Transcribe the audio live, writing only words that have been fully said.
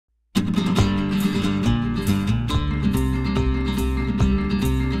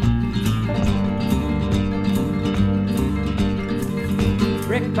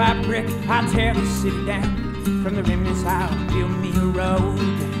brick, I'll tear the city down. From the remnants, I'll build me a road.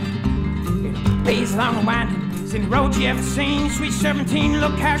 It'll be as long and winding as any road you ever seen. Sweet 17,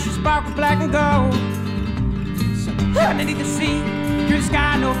 look how she sparkles black and gold. So underneath the sea, through the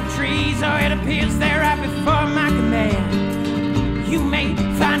sky and over trees, oh, it appears there right before my command. You may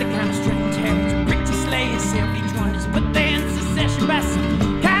find it kind of strange how each brick to slay yourself, each one is put there in succession by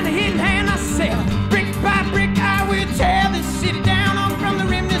some kind of hidden hand. I said, brick by brick, I will tear this city down. On from the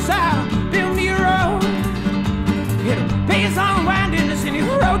remnants, I'll build me a road. It'll be as long and winding as any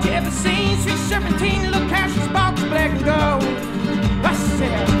road you ever seen. Sweet 17, look how she sparkles black and gold. I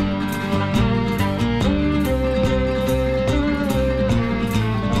said,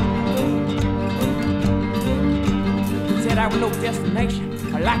 I was no destination,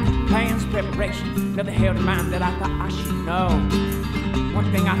 I like the plan's preparation. Never held in mind that I thought I should know. One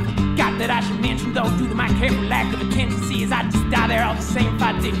thing I forgot that I should mention, though, due to my careful lack of attention, see, is I'd just die there all the same if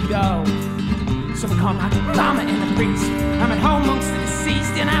I didn't go. So we call my farmer and the priest. I'm at home amongst the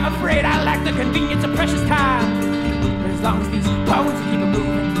deceased, and I'm afraid I lack the convenience of precious time. But as long as these bones keep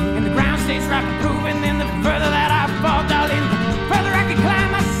moving, and the ground stays right and proving, then the further that I fall, darling, the further I can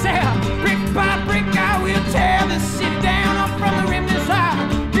climb myself. Brick by brick, I will tear this city down. From the remnants, I'll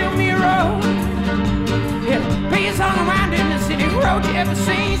build me a road. It'll be as long and winding as any road you ever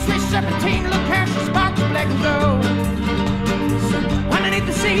seen. Sweet 17, look how she sparkles black and gold. So underneath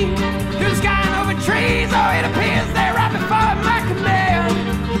the sea, through the sky and over trees, oh, it appears there right before my command.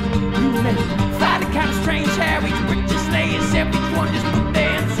 You may find it kind of strange how each brick just lay itself, each one just put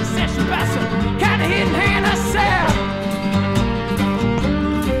there in succession by some kind of hidden hand. I said,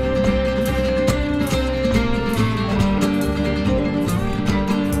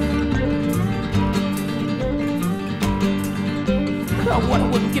 what I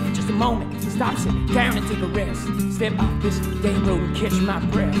wouldn't give it just a moment. Stop, sit down and take a rest. Step off this damn road and catch my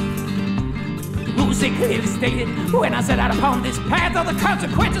breath. The rules they clearly stated when I set out upon this path, all the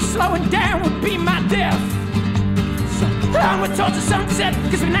consequences slowing down would be my death. So onward towards the sunset,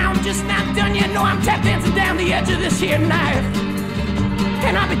 cause for now I'm just not done yet. No, I'm tap dancing down the edge of this here knife.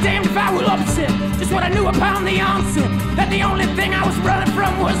 And I'll be damned if I will upset just what I knew upon the onset, that the only thing I was running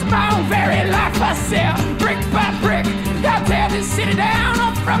from was my own very life. I said, brick by brick, I'll tear this city down.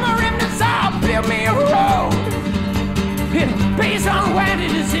 Up from the remnants, I'll build me a road. It'll be as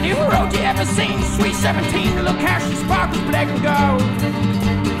unwinded as any road you ever seen. Sweet 17, look how she sparkles black and gold.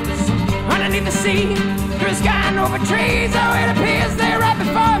 So underneath the sea, through the sky and over trees, oh, it appears there right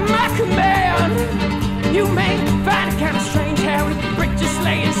before my command. You may find it kind of strange how each brick just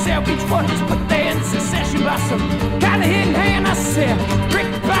lay itself, each one just put there in succession by some kind of hidden hand. I said, brick